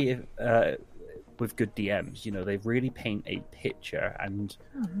 especially if, with good DMs, you know, they really paint a picture, and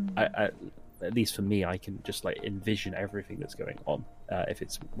at least for me, I can just like envision everything that's going on if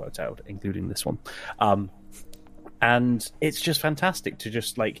it's worked out, including this one. And it's just fantastic to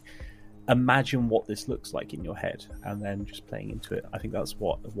just like imagine what this looks like in your head, and then just playing into it. I think that's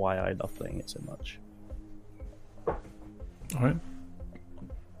why I love playing it so much. All right.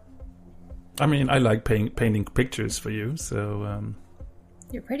 I mean, I like painting pictures for you, so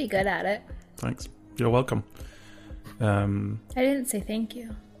You're pretty good at it. thanks. You're welcome. I didn't say thank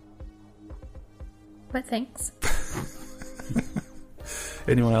you. But thanks.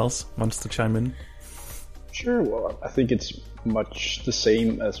 Anyone else wants to chime in? Sure, well, I think it's much the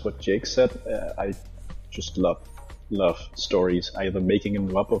same as what Jake said. I just love stories, either making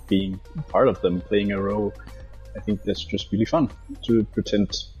them up or being part of them, playing a role. I think that's just really fun to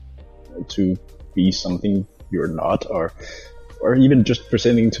pretend to be something you're not, or even just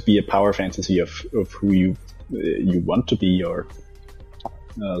pretending to be a power fantasy of who you want to be, or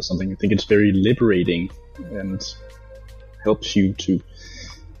something. I think it's very liberating and helps you to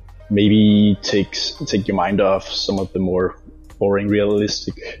maybe take your mind off some of the more boring,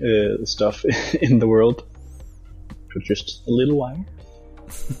 realistic stuff in the world for just a little while.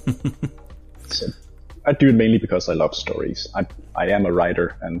 So I do it mainly because I love stories. I am a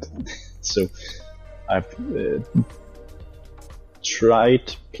writer, and so I've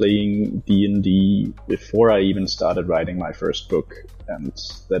tried playing D&D before I even started writing my first book, and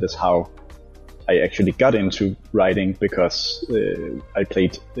that is how I actually got into writing, because I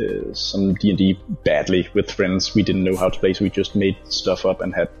played some D&D badly with friends. We didn't know how to play, so we just made stuff up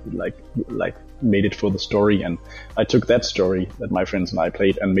and had like made it for the story. And I took that story that my friends and I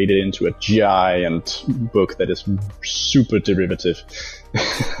played and made it into a giant book that is super derivative,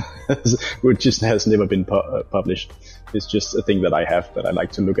 which just has never been published. It's just a thing that I have that I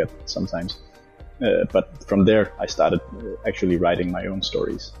like to look at sometimes. But from there, I started actually writing my own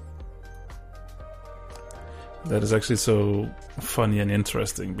stories. That is actually so funny and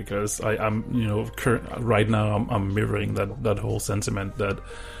interesting, because I'm right now I'm mirroring that whole sentiment that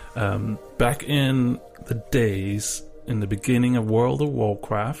back in the days, in the beginning of World of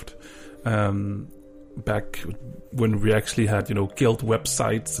Warcraft, back when we actually had guild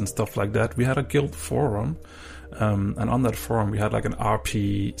websites and stuff like that, we had a guild forum, and on that forum we had like an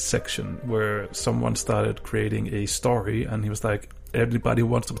RP section where someone started creating a story, and he was like, everybody who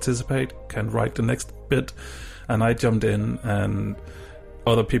wants to participate can write the next bit. And I jumped in, and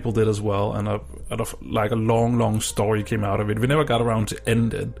other people did as well, and a long story came out of it. We never got around to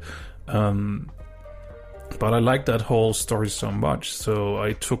end it, but I liked that whole story so much. So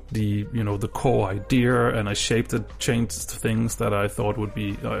I took the core idea, and I shaped it, changed things that I thought would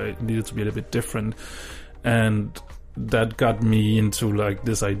be needed to be a little bit different, and that got me into like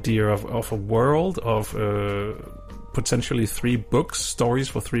this idea of a world of potentially 3 books, stories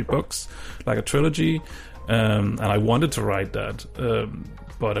for 3 books, like a trilogy. And I wanted to write that,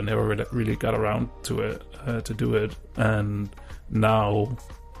 but I never really got around to it, to do it. And now,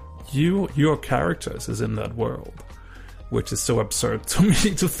 your characters is in that world, which is so absurd to me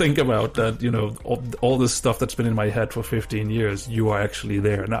to think about. That all this stuff that's been in my head for 15 years, you are actually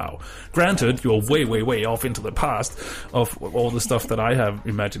there now. Granted, you're way off into the past of all the stuff that I have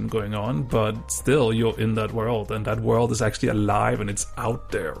imagined going on, but still, you're in that world, and that world is actually alive, and it's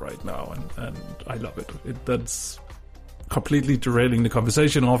out there right now, and I love it. That's completely derailing the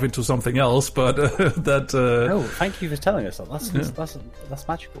conversation off into something else, but that. Oh, thank you for telling us that. That's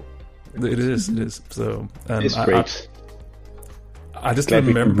magical. It is. So and It's great. I just Glad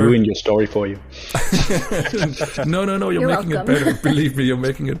remember. we can ruin your story for you. No, you're making welcome. it better. Believe me, you're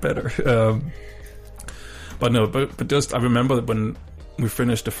making it better. But just I remember that when we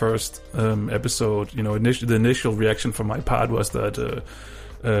finished the first episode, you know, the initial reaction from my part was that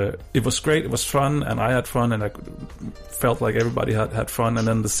it was great, it was fun, and I had fun, and I felt like everybody had fun. And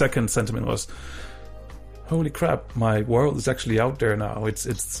then the second sentiment was, holy crap, my world is actually out there now.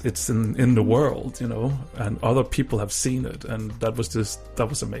 It's in the world, you know, and other people have seen it, and that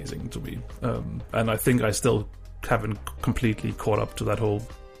was amazing to me. And I think I still haven't completely caught up to that whole,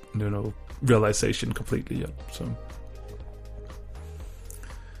 you know, realization completely yet. So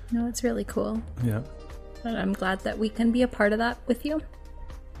No, it's really cool. yeah. And I'm glad that we can be a part of that with you.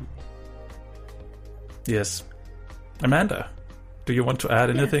 Yes. Amanda, do you want to add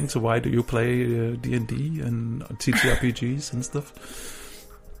anything to why do you play D&D and TTRPGs and stuff?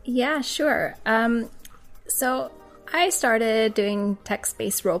 Yeah, sure. So I started doing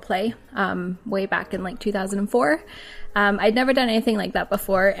text-based roleplay way back in like 2004. I'd never done anything like that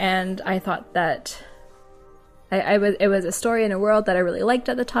before, and I thought that it was a story in a world that I really liked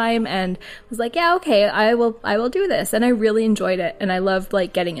at the time, and was like, yeah, okay, I will do this, and I really enjoyed it, and I loved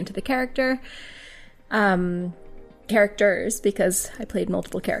like getting into the characters because I played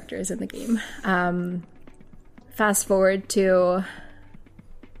multiple characters in the game. Fast forward to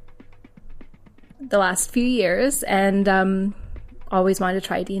the last few years, and always wanted to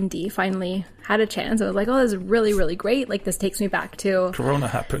try D&D. Finally had a chance. I was like, oh, this is really, really great. Like, this takes me back to Corona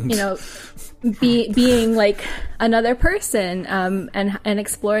happened. you know, being like another person, and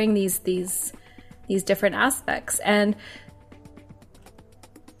exploring these different aspects. And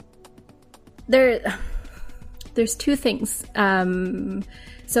there's two things.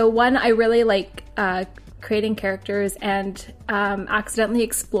 So one, I really like creating characters and accidentally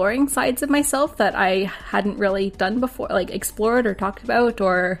exploring sides of myself that I hadn't really done before, like explored or talked about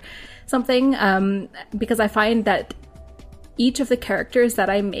or something, because I find that each of the characters that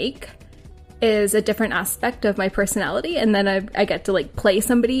I make is a different aspect of my personality, and then I get to like play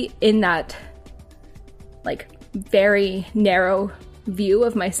somebody in that like very narrow view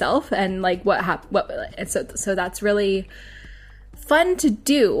of myself, and like so that's really fun to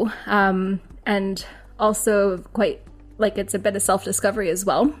do, and also quite like it's a bit of self-discovery as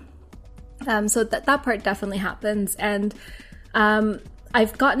well. So that part definitely happens, and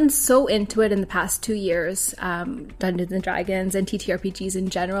I've gotten so into it in the past 2 years, Dungeons and Dragons and TTRPGs in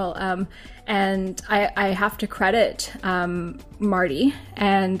general, and I have to credit Marty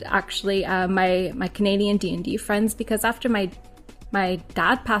and actually my Canadian D&D friends, because after my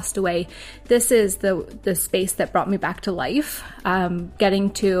dad passed away, this is the space that brought me back to life.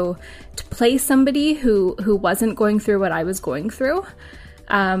 Getting to play somebody who wasn't going through what I was going through,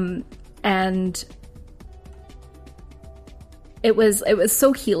 and it was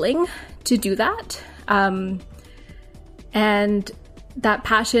so healing to do that, and that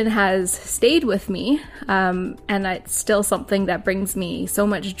passion has stayed with me, and it's still something that brings me so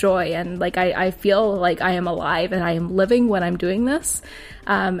much joy, and like I feel like I am alive and I am living when I'm doing this,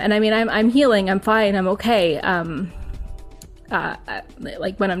 and I mean I'm healing, I'm fine, I'm okay.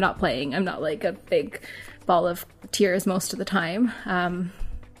 Like when I'm not playing, I'm not like a big ball of tears most of the time,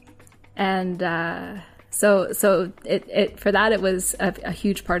 and so it for that it was a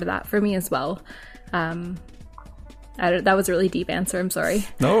huge part of that for me as well. That was a really deep answer. I'm sorry.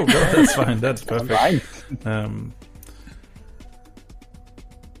 No, that's fine. That's perfect.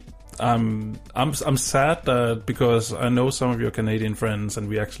 I'm sad because I know some of your Canadian friends, and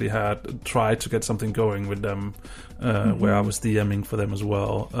we actually had tried to get something going with them, where I was DMing for them as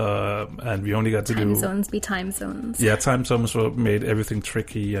well, and we only got to time zones be time zones. Yeah, time zones made everything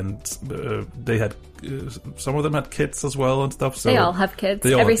tricky, and they had some of them had kids as well and stuff. So they all have kids.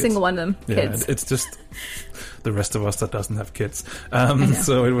 Every single one of them. Yeah, kids. It's just the rest of us that doesn't have kids.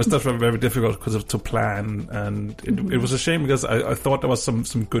 So it was definitely very difficult to plan, and it was a shame because I thought there was some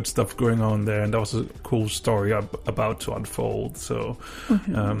good stuff going on there, and that was a cool story about to unfold. So a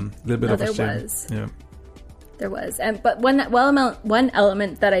little bit of a shame. Yeah. There was, but one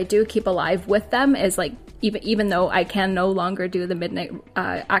element that I do keep alive with them is like even though I can no longer do the midnight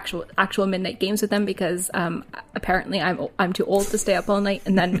actual midnight games with them because apparently I'm too old to stay up all night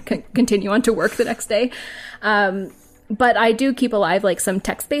and then continue on to work the next day. But I do keep alive like some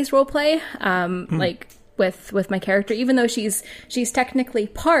text-based roleplay, like with my character, even though she's technically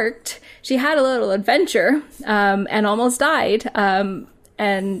parked. She had a little adventure and almost died.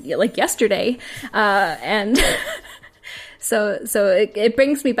 And like yesterday, and So it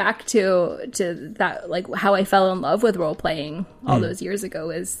brings me back to that, like how I fell in love with role playing all those years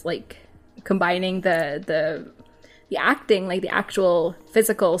ago, is like combining the acting, like the actual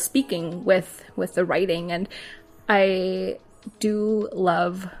physical speaking with the writing. And I do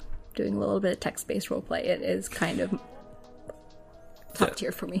love doing a little bit of text-based roleplay. It is kind of top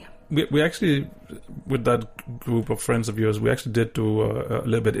tier for me. We actually, with that group of friends of yours, we actually did do a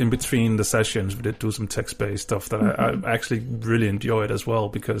little bit in between the sessions. We did do some text-based stuff that I actually really enjoyed as well,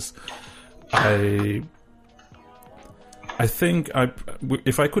 because I think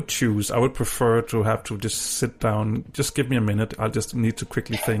if I could choose, I would prefer to have to just sit down, just give me a minute. I'll just need to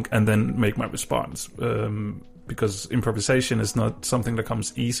quickly think and then make my response. Because improvisation is not something that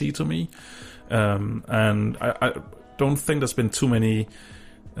comes easy to me. And I don't think there's been too many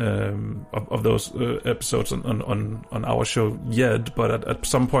of those episodes on our show yet, but at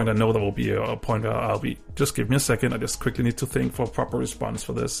some point I know there will be a point where I'll be, just give me a second, I just quickly need to think for a proper response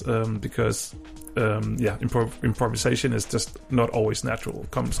for this, because improvisation is just not always natural,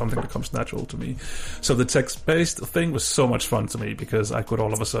 something that comes natural to me. So the text-based thing was so much fun to me, because I could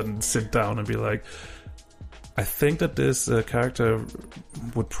all of a sudden sit down and be like, I think that this character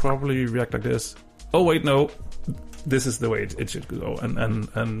would probably react like this. Oh wait, no, this is the way it should go,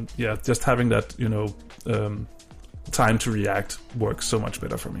 and yeah, just having that, time to react works so much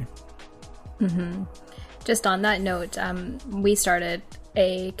better for me. Mm-hmm. Just on that note, we started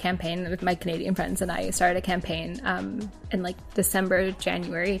a campaign with my Canadian friends, and I started a campaign in like December,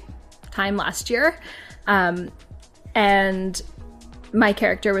 January time last year, and my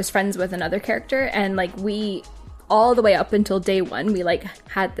character was friends with another character, and like we, all the way up until day one, we like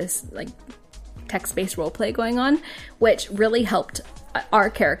had this like text-based roleplay going on, which really helped our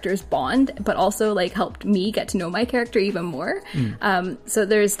characters bond, but also like helped me get to know my character even more. So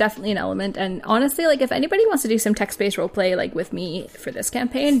there's definitely an element, and honestly, like if anybody wants to do some text-based roleplay like with me for this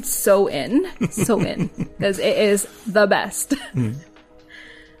campaign, so in, because it is the best.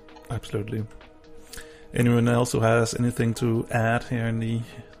 Absolutely. Anyone else who has anything to add here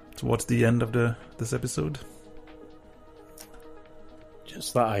towards the end of this episode?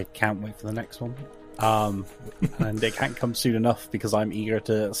 Just that I can't wait for the next one. And it can't come soon enough, because I'm eager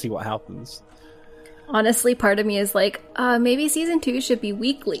to see what happens. Honestly, part of me is like, maybe season 2 should be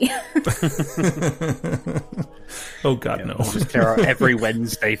weekly. Oh god, no. Just clear out every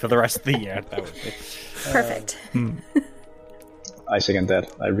Wednesday for the rest of the year. That would be perfect. I second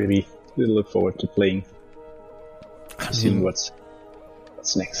that. I really look forward to playing, seeing what's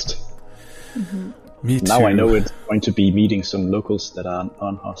next. Mm-hmm. Me too. Now I know it's going to be meeting some locals that are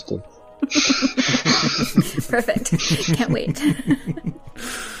non-hostile. Perfect. Can't wait.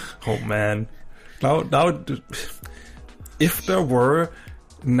 Oh man. Now, if there were,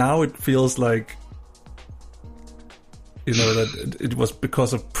 now it feels like, that it was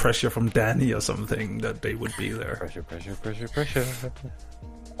because of pressure from Danny or something that they would be there. Pressure.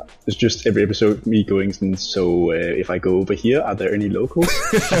 It's just every episode me going, so if I go over here, are there any locals?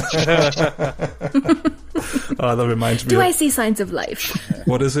 That reminds me. Do I see signs of life?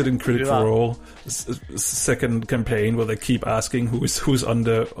 What is it in Critical Role? Second campaign where they keep asking who's on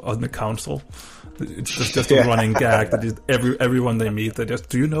the council. It's just a running gag that is everyone they meet, they just,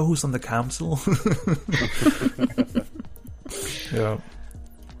 do you know who's on the council? Yeah.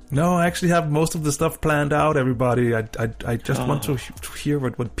 No, I actually have most of the stuff planned out, everybody. I just want to hear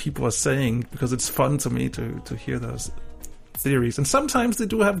what people are saying, because it's fun to me to hear those theories. And sometimes they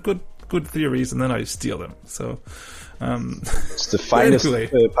do have good theories, and then I steal them. So it's the finest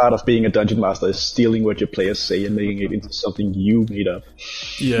part of being a dungeon master, is stealing what your players say and making it into something you made up.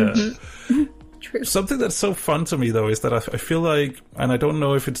 Yeah. True. Something that's so fun to me though is that I feel like, and I don't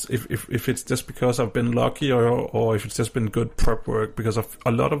know if it's just because I've been lucky or if it's just been good prep work, because of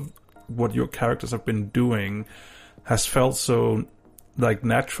a lot of what your characters have been doing has felt so like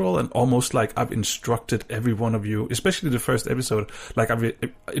natural, and almost like I've instructed every one of you, especially the first episode. Like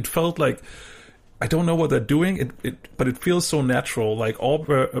it felt like, I don't know what they're doing, but it feels so natural. Like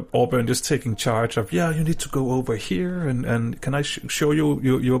Auburn just taking charge of, you need to go over here, and can I show you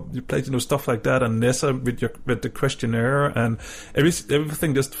your place, stuff like that. And Nessa with the questionnaire, and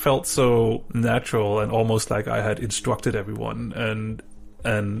everything just felt so natural, and almost like I had instructed everyone.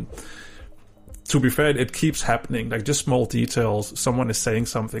 And to be fair, it keeps happening. Like just small details. Someone is saying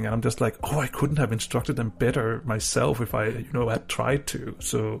something, and I'm just like, I couldn't have instructed them better myself if I had tried to.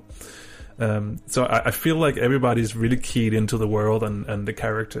 So I feel like everybody's really keyed into the world and the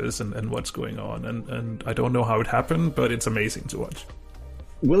characters and what's going on. And I don't know how it happened, but it's amazing to watch.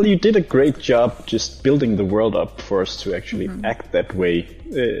 Well, you did a great job just building the world up for us to actually act that way.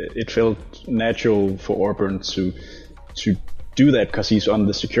 It felt natural for Auburn to to do that because he's on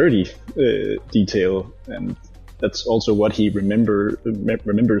the security detail, and that's also what he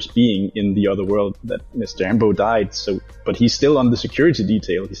remembers being in the other world, that Mr. Ambo died. So, but he's still on the security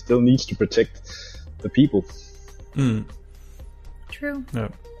detail. He still needs to protect the people. True. Yeah.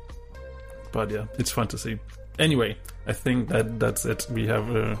 But yeah, it's fun to see. Anyway, I think that's it. We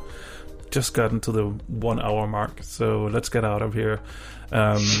have just gotten to the 1 hour mark, so let's get out of here.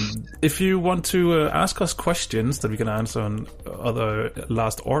 If you want to ask us questions that we can answer on other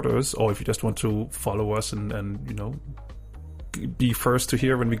Last Orders, or if you just want to follow us and you know, be first to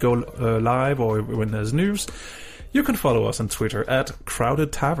hear when we go live or when there's news, you can follow us on Twitter at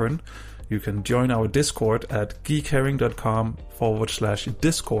Crowded Tavern. You can join our Discord at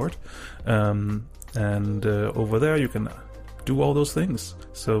geekherring.com/Discord. And over there you can do all those things.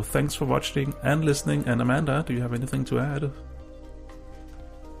 So thanks for watching and listening. And Amanda, do you have anything to add?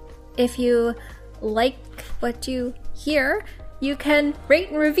 If you like what you hear, you can rate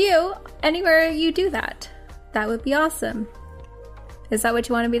and review anywhere you do that. That would be awesome. Is that what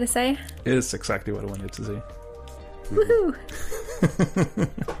you wanted me to say? It's exactly what I wanted to say. Woohoo!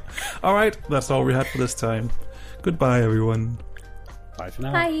 All right, that's all we had for this time. Goodbye, everyone. Bye for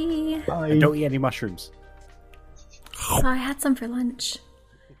now. Bye. Bye. And don't eat any mushrooms. Oh, I had some for lunch.